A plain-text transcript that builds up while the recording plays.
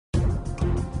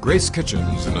Grace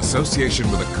Kitchens, in association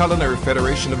with the Culinary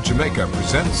Federation of Jamaica,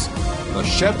 presents the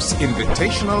Chef's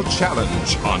Invitational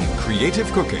Challenge on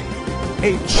Creative Cooking.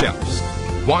 8 chefs,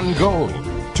 1 goal: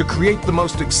 to create the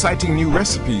most exciting new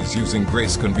recipes using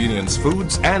Grace Convenience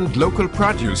Foods and local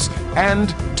produce,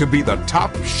 and to be the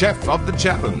top chef of the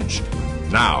challenge.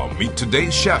 Now, meet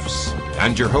today's chefs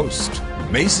and your host,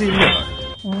 Macy Miller.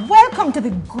 Welcome to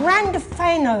the grand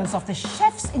finals of the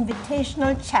Chef's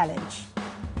Invitational Challenge.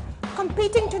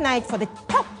 Competing tonight for the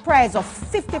top prize of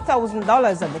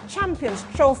 $50,000 and the Champions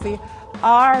Trophy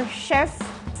are Chef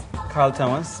Karl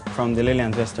Thomas from the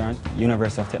Lillian restaurant,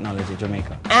 University of Technology,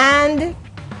 Jamaica. And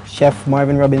Chef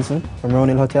Marvin Robinson from Round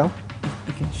Hill Hotel.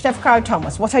 Chef Karl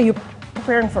Thomas, what are you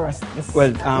preparing for us this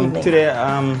evening? Today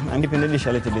I'm keeping the dish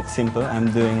a little bit simple.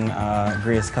 I'm doing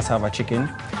Grace Cassava Chicken.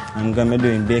 I'm going to be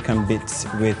doing bacon bits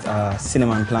with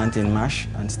cinnamon plantain mash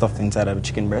and stuffed inside of the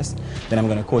chicken breast. Then I'm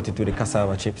going to coat it with the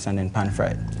cassava chips and then pan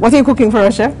fried. What are you cooking for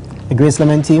us, Chef? A Grace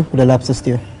Lemon Tea with a Lobster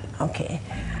Stew. Okay.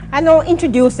 I now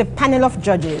introduce the panel of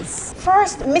judges.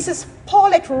 First, Mrs.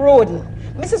 Paulette Roden.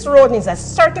 Mrs. Roden is a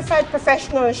certified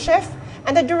professional chef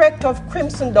and the director of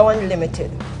Crimson Dawn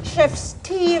Limited. Chef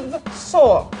Steve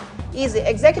Saw is the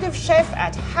executive chef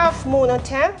at Half Moon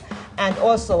Hotel and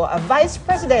also a vice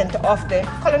president of the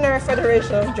Culinary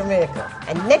Federation of Jamaica.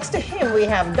 And next to him we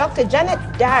have Dr.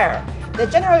 Janet Dyer, the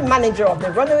general manager of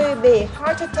the Runaway Bay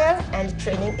Heart Hotel and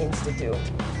Training Institute.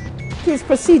 Please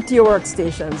proceed to your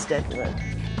workstations, gentlemen.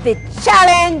 The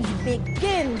challenge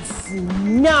begins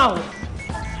now.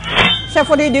 Chef,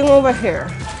 what are you doing over here?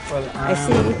 Well, I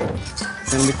see.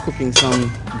 I'm going to be cooking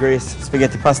some Grace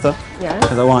spaghetti pasta. Yeah.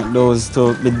 Because I want those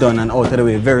to be done and out of the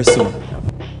way very soon.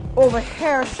 Over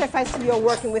here, Chef, I see you're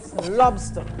working with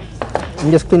lobster.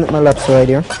 I'm just cleaning up my lobster right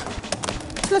here.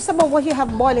 Tell us about what you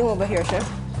have boiling over here, Chef.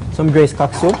 Some Grace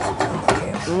cock soup.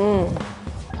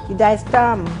 You diced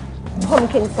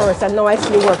pumpkin first, and now I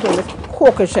see you working with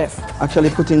cocoa, Chef. Actually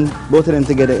putting both of them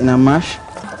together in a mash.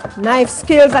 Knife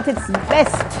skills at its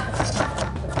best.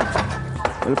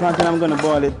 Well, the plantain I'm going to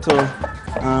boil it to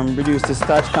reduce the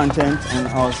starch content and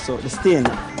also the stain,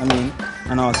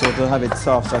 and also to have it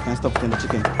soft so I can stuff it in the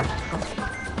chicken.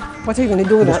 What are you going to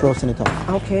do with Just that? roasting it up.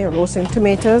 Okay, roasting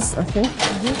tomatoes. Okay.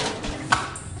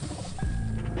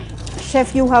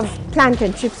 Chef, you have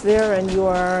plantain chips there, and you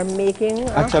are making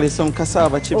actually some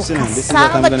cassava chips in it. This is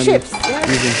what I'm cassava going to chips. be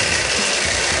using.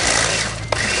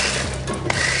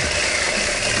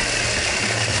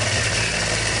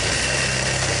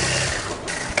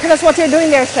 Tell us what you're doing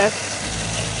there, Chef.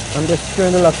 I'm just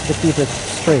stirring the lobster to keep it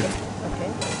straight. Okay.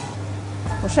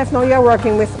 Well, Chef, now you're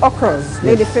working with okras,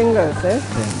 lady fingers, eh?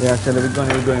 Yeah, actually we're going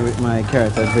to be going with my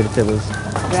carrots and vegetables.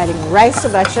 You're adding rice to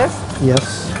that, Chef.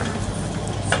 Yes.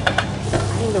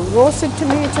 And the roasted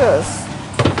tomatoes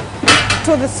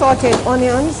to the sauteed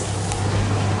onions.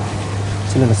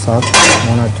 It's a little salt,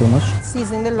 one or too much.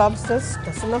 Seasoning the lobsters,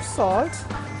 just enough salt.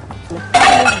 And the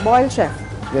chicken is boiled, Chef.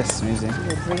 Yes, Maisie.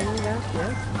 You're draining that,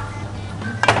 yeah?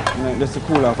 Just to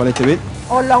cool off a little bit.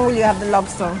 How long will you have the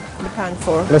lobster in the pan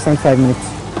for? Less than 5 minutes.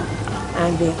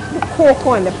 And the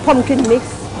cocoa and the pumpkin mix,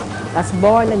 that's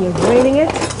boiled and you're draining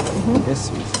it. Yes,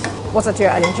 Maisie. What's that you're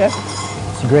adding, Chef?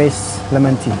 It's Grace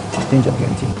Lemon Tea, ginger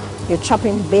green tea. You're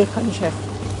chopping bacon, Chef.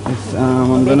 Yes,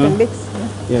 I'm Bacon going to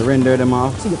bits. render them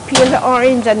off. So you peel the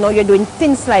orange and now you're doing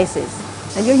thin slices.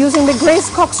 And you're using the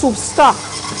Grace cock soup stock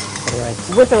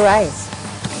with the rice.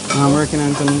 I'm working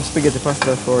on some spaghetti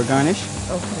pasta for garnish.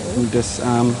 Okay. Just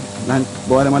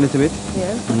boil them a little bit.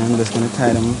 Yeah. And I'm just going to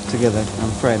tie them together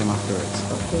and fry them afterwards.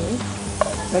 Okay.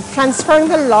 We're transferring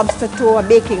the lobster to a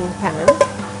baking pan.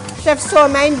 Chef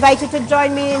Storm, I invite you to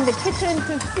join me in the kitchen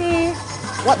to see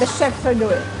what the chefs are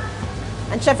doing.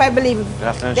 And Chef, I believe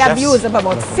they have used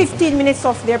about 15 minutes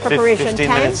of their preparation 15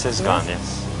 time. minutes is gone,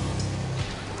 yes.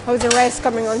 How's the rice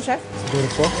coming on, Chef?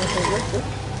 Beautiful. Okay, good.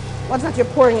 What's that you're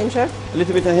pouring in, Chef? A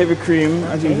little bit of heavy cream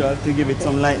as usual to give it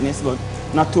some lightness, but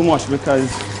not too much because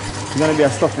it's going to be a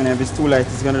stuffing. If it's too light,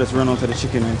 it's going to just run out of the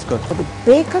chicken when it's cut. The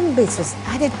bacon bits is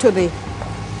added to the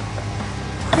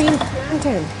cream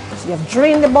plantain. So you have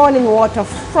drained the boiling water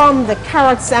from the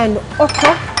carrots and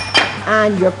okra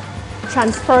and you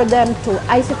transfer them to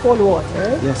icy cold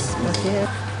water. Yes. Okay.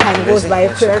 Time goes by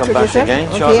a prayer to Chef. Again,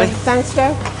 shortly. Thanks,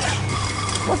 Chef.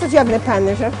 What's that you have in the pan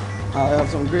there, Chef? I have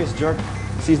some Grace jerk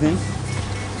seasoning.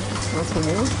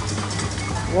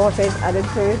 Okay. Water is added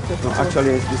to it. No,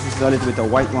 actually, this is a little bit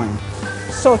of white wine.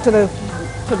 So to the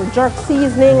jerk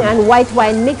seasoning and white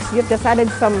wine mix, you've just added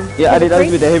some. Yeah, added a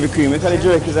cream? little bit of heavy cream. Because the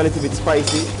jerk is a little bit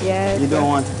spicy. Yes. You don't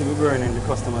want it to be burning the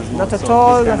customer's mouth. Not at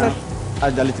all. This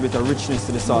add a little bit of richness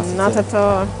to the sauce. Not at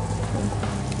all.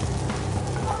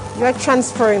 You are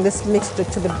transferring this mixture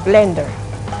to the blender.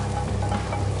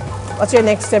 What's your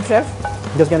next step, Chef?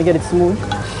 Just gonna get it smooth.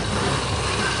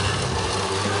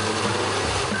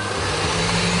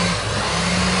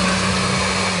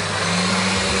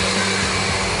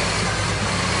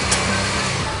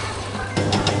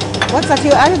 What's that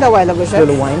you added a while ago, Chef? A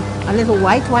little wine. A little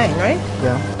white wine, right?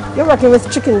 Yeah. You're working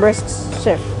with chicken breasts,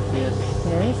 Chef. Yes.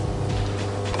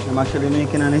 Yes. I'm actually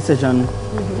making an incision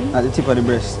at the tip of the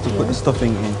breast to put the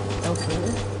stuffing in.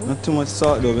 Okay. Not too much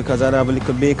salt though, because I'd have a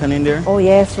little bacon in there. Oh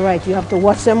yes, right. You have to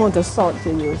watch the amount of salt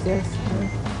you use. Yes.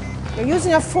 You're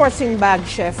using a forcing bag,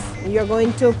 Chef. You're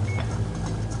going to.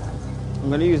 I'm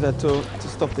going to use that to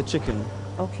stuff the chicken.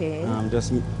 Okay.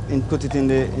 Just put it in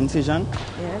the incision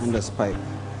Yes. and just pipe.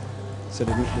 So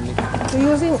the You're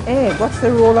using egg. What's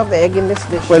the role of the egg in this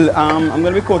dish? well, I'm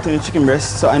going to be coating the chicken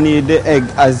breast, so I need the egg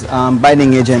as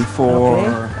binding agent for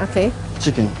Okay.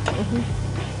 chicken.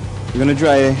 We're going to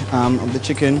dry the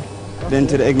chicken, then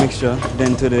to the egg mixture,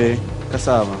 then to the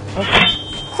cassava. Okay.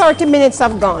 30 minutes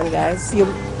have gone, guys. You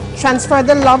transfer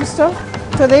the lobster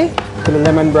to the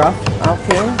lemon broth.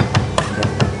 Okay.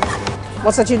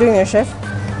 What's that you're doing there, Chef?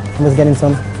 I'm just getting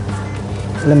some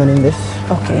lemon in this.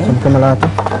 Okay. Some camelata.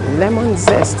 Lemon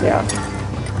zest, yeah.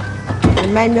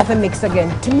 Remind me of the mix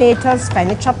again. Tomatoes,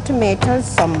 finely chopped tomatoes,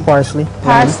 some Parsley.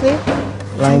 parsley,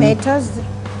 Lime. tomatoes,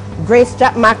 Grace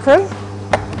Jack mackerel.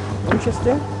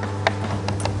 Interesting.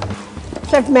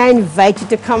 Chef, may I invite you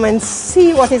to come and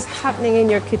see what is happening in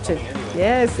your kitchen?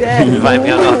 Yes, yes. Invite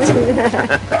me or not?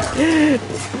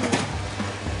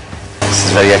 This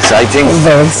is very exciting.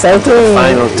 Very exciting.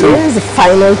 Final two. Yes, the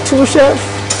final two, Chef.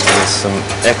 There's some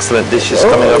excellent dishes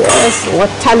coming up. Yes, what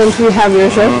talent we have here,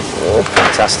 Chef.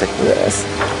 Fantastic. Yes.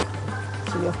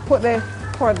 So you've poured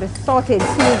the sauteed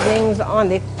seasonings on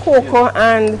the cocoa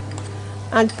and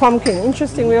pumpkin.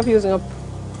 Interesting way of using a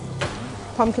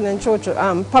pumpkin and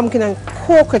pumpkin and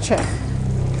cocoa, Chef.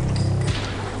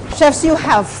 Chefs, you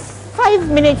have 5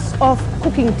 minutes of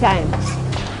cooking time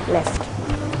left.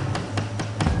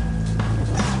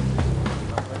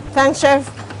 Thanks,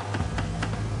 Chef.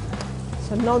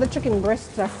 So now the chicken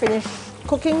breasts are finished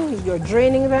cooking. You're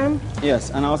draining them. Yes,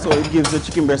 and also it gives the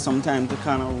chicken breast some time to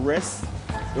kind of rest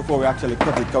before we actually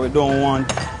cut it, because we don't want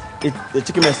the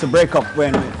chicken breast to break up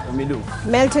when we do.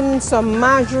 Melting some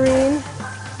margarine.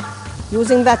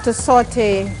 Using that to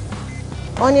saute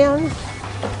onions.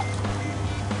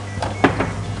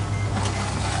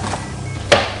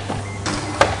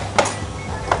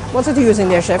 What's it you're using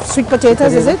there, Chef? Sweet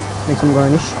potatoes, is it? Make some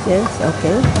garnish. Yes,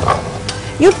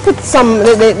 okay. You put some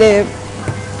the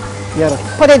Yeah.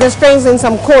 potato strings in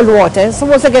some cold water.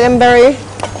 Supposed to get them very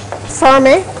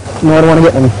firmy. No, I don't want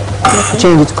to get them.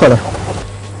 Change its color.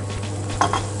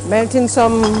 Melting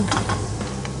some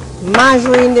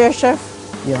margarine there, Chef.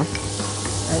 Yeah.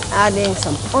 And adding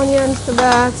some onions to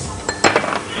that.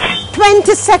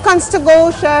 20 seconds to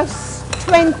go, chefs.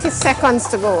 20 seconds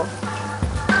to go.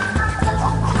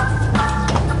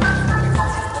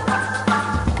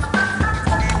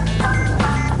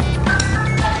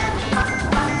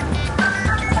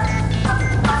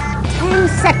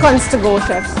 Seconds to go,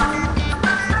 chefs.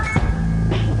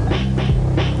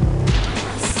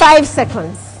 5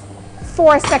 seconds.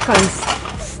 4 seconds.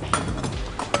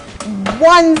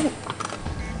 1.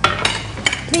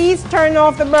 Please turn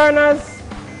off the burners.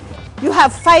 You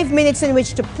have 5 minutes in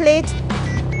which to plate.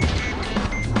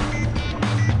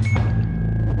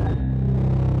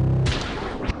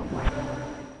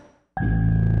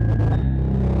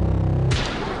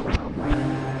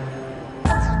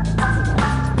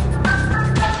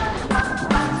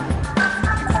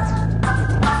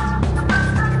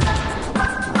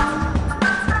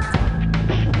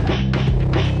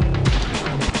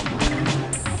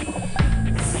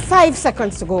 Five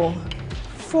seconds to go.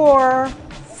 4,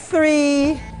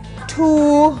 3,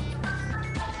 2,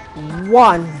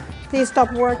 1. Please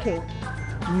stop working.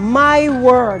 My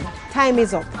word, time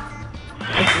is up.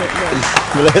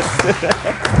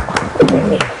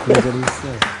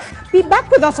 Be back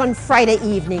with us on Friday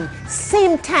evening,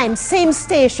 same time, same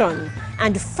station,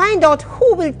 and find out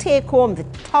who will take home the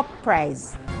top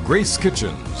prize. Grace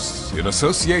Kitchens, in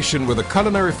association with the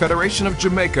Culinary Federation of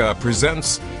Jamaica,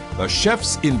 presents the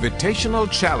Chef's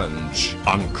Invitational Challenge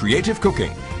on creative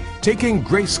cooking, taking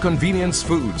Grace Convenience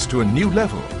Foods to a new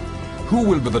level. Who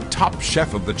will be the top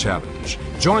chef of the challenge?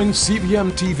 Join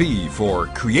CBM TV for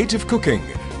Creative Cooking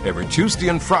every Tuesday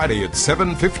and Friday at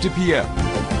 7:50 p.m.